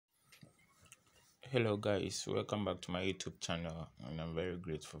Hello guys, welcome back to my YouTube channel, and I'm very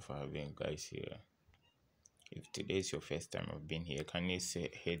grateful for having you guys here. If today is your first time of being here, can you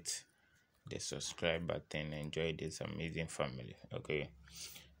hit the subscribe button and enjoy this amazing family? Okay,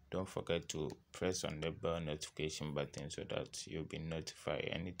 don't forget to press on the bell notification button so that you'll be notified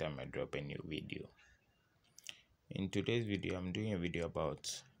anytime I drop a new video. In today's video, I'm doing a video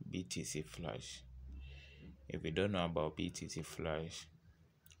about BTC Flash. If you don't know about BTC Flash,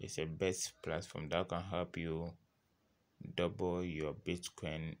 it's a best platform that can help you double your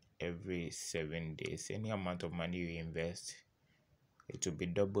Bitcoin every 7 days. Any amount of money you invest, it will be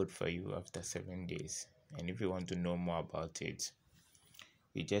doubled for you after 7 days. And if you want to know more about it,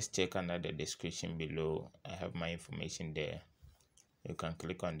 you just check under the description below. I have my information there. You can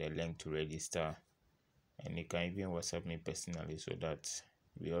click on the link to register, and you can even WhatsApp me personally so that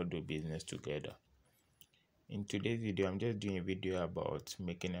we all do business together. In today's video, I'm just doing a video about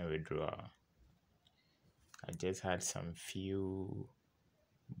making a withdrawal. I just had some few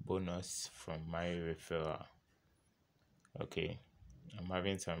bonus from my referral. Okay, I'm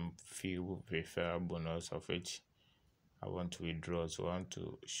having some few referral bonus of which I want to withdraw. So I want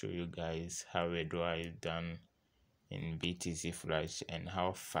to show you guys how withdrawal is done in BTC Flash and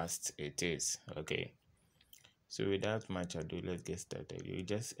how fast it is. Okay, so without much ado, let's get started. You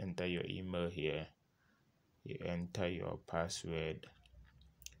just enter your email here, you enter your password,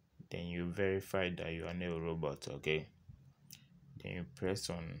 then you verify that you are not a robot. Okay, then you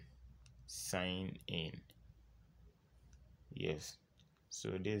press on sign in. Yes,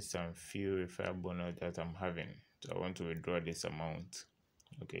 so there's some few referral bonus that I'm having, so I want to withdraw this amount.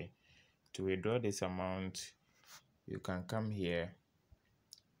 Okay, to withdraw this amount, you can come here,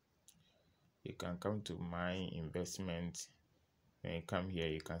 you can come to my investment. When you come here,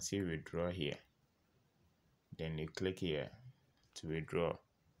 you can see withdraw here, then you click here to withdraw,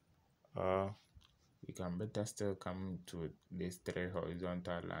 or you can better still come to these three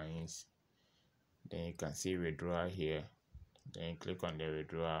horizontal lines, then you can see withdraw here, then you click on the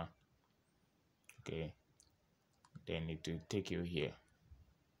withdrawal. Okay, then it will take you here.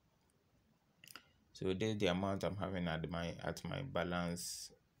 So this is the amount I'm having at my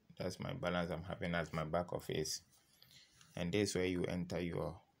balance. That's my balance I'm having at my back office, and this is where you enter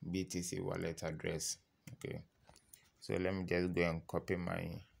your BTC wallet address. Okay, so let me just go and copy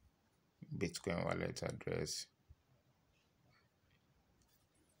my Bitcoin wallet address.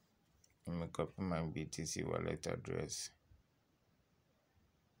 Let me copy my BTC wallet address.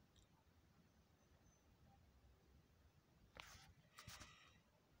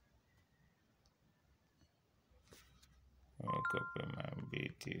 Let me copy my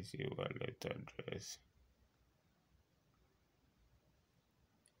BTC wallet address.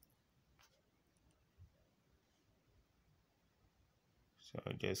 So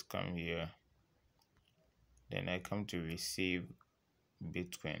I'll just come here, then I come to receive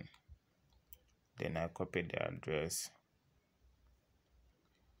Bitcoin, then I copy the address,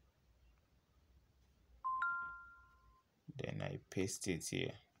 then I paste it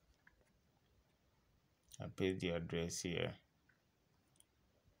here. I paste the address here,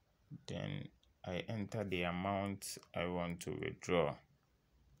 then I enter the amount I want to withdraw.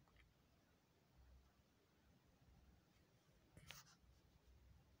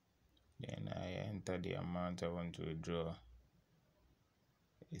 Then I enter the amount I want to withdraw.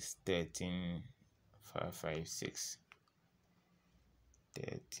 It's 13,556.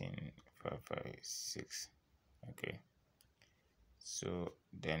 13,556. Okay. So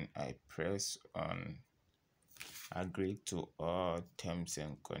then I press on agree to all terms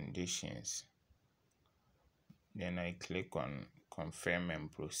and conditions. Then I click on confirm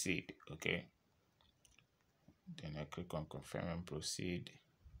and proceed. Okay. Then I click on confirm and proceed.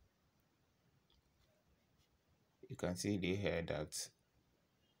 You can see here that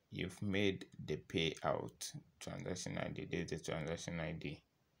you've made the payout. Transaction ID. This is the transaction ID.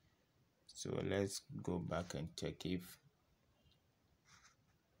 So let's go back and check if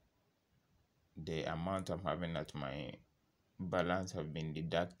the amount I'm having at my balance have been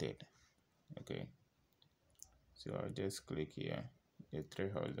deducted. Okay, so I'll just click here, the three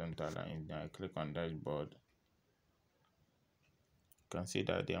horizontal lines, then I click on dashboard. You can see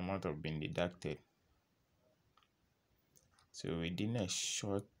that the amount have been deducted. So within a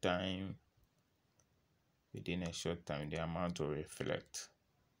short time, the amount will reflect.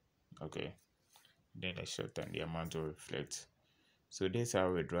 Okay, within a short time, the amount will reflect. So this is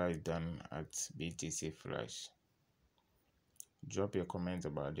how withdrawal is done at BTC Flash. Drop your comments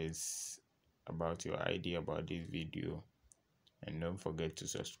about this, about your idea about this video, and don't forget to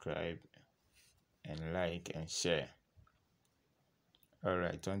subscribe and like and share.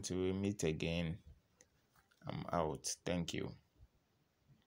 Alright, until we meet again, out. Thank you.